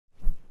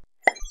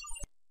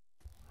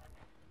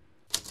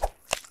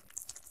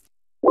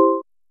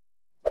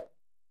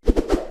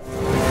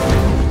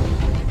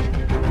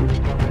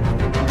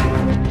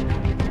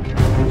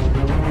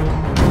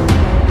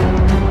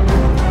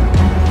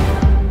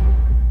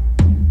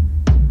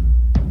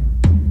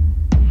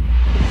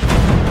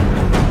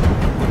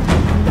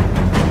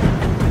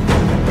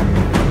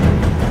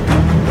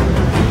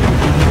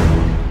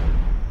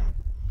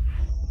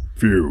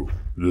Phew,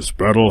 this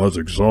battle has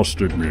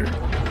exhausted me.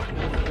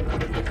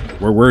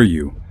 Where were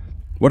you?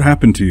 What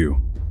happened to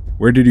you?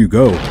 Where did you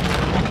go?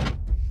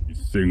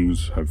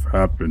 Things have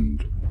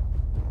happened.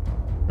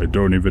 I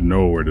don't even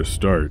know where to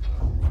start.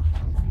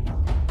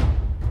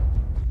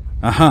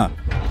 Aha!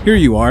 Here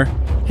you are.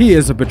 He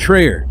is a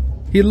betrayer.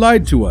 He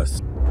lied to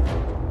us.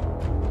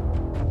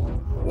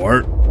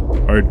 What?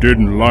 I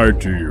didn't lie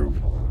to you.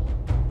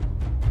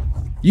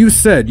 You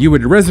said you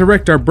would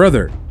resurrect our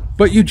brother,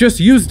 but you just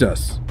used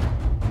us.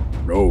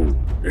 No,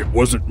 it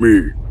wasn't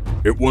me.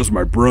 It was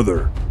my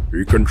brother.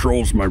 He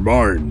controls my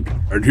mind,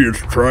 and he is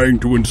trying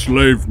to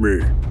enslave me.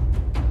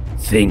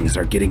 Things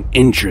are getting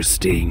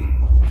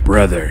interesting,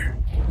 brother.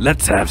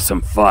 Let's have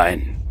some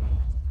fun.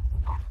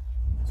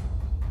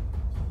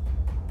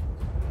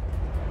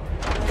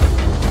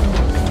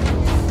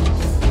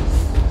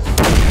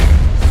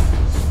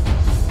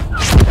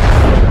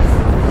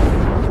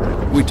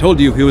 We told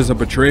you he was a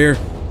betrayer.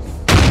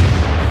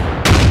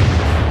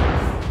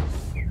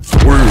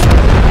 Wait,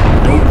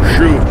 don't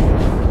shoot.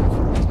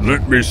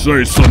 Let me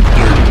say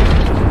something.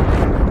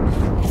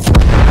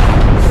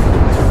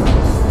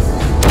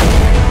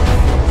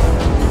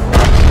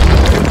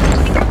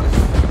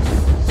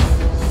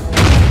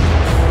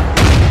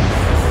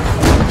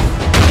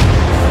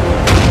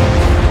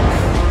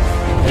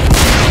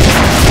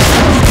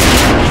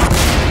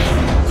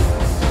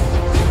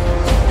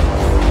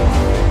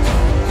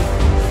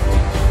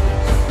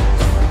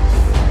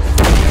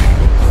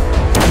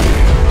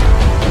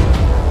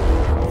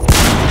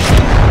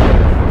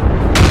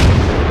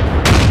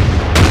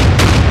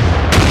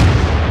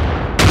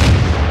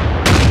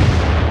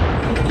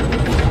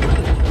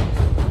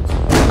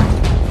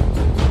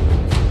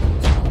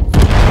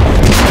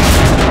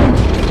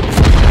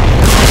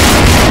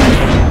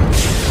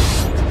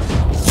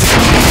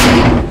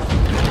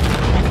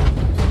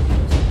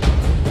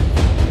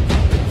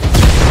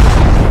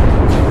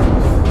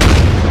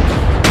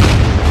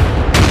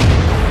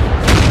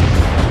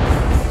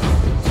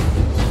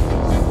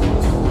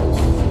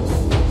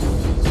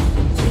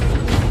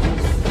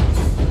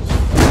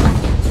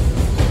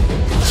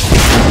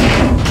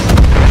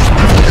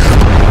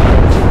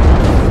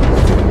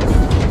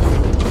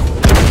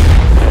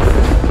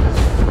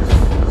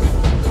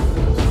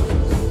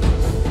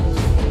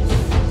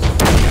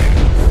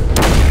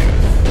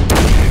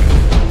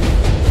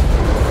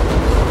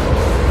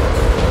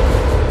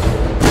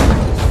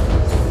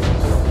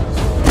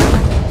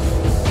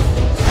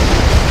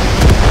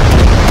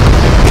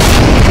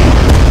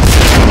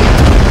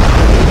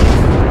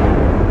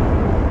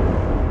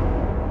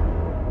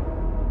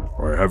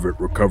 I haven't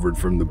recovered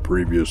from the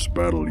previous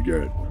battle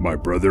yet. My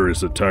brother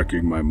is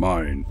attacking my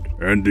mind,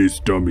 and these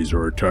dummies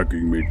are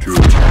attacking me too.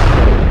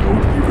 I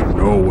don't even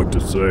know what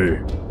to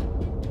say.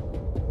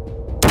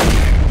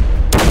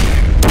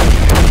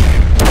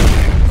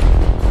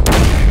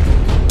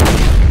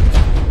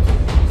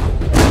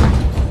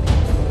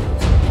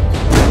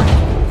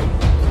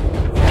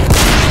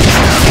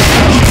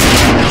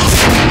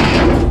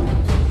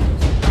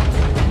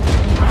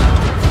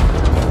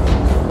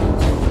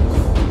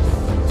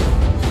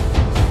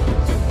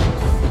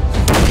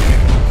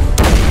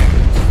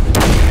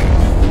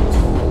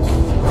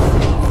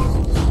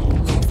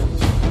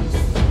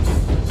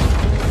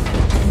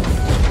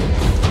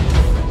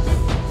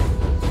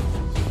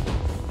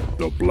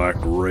 The black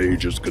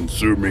rage is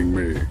consuming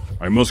me.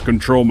 I must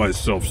control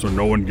myself so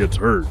no one gets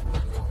hurt.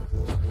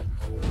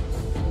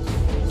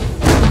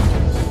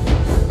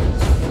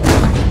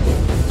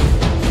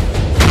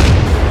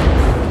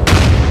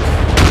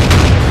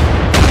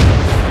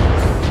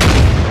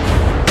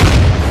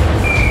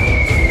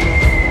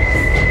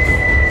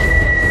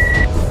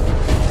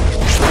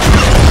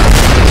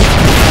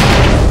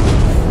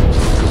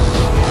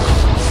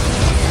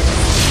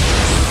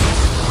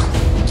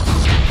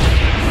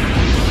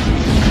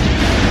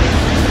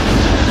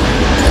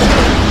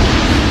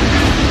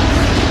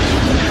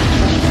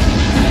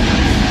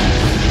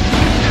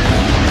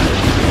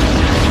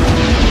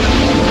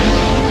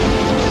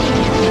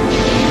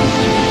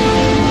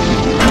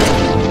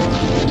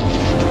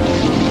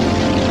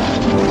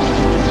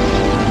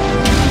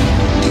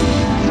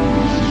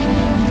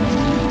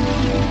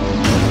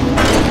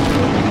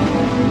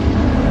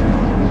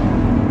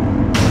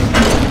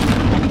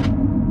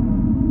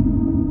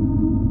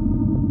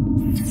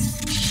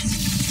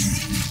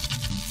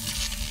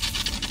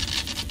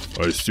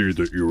 I see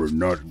that you are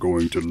not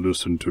going to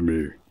listen to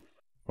me.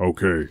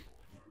 Okay,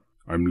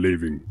 I'm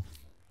leaving.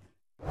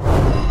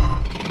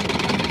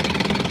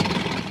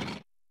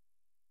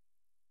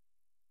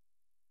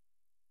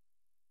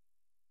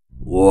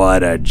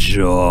 What a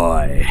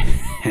joy.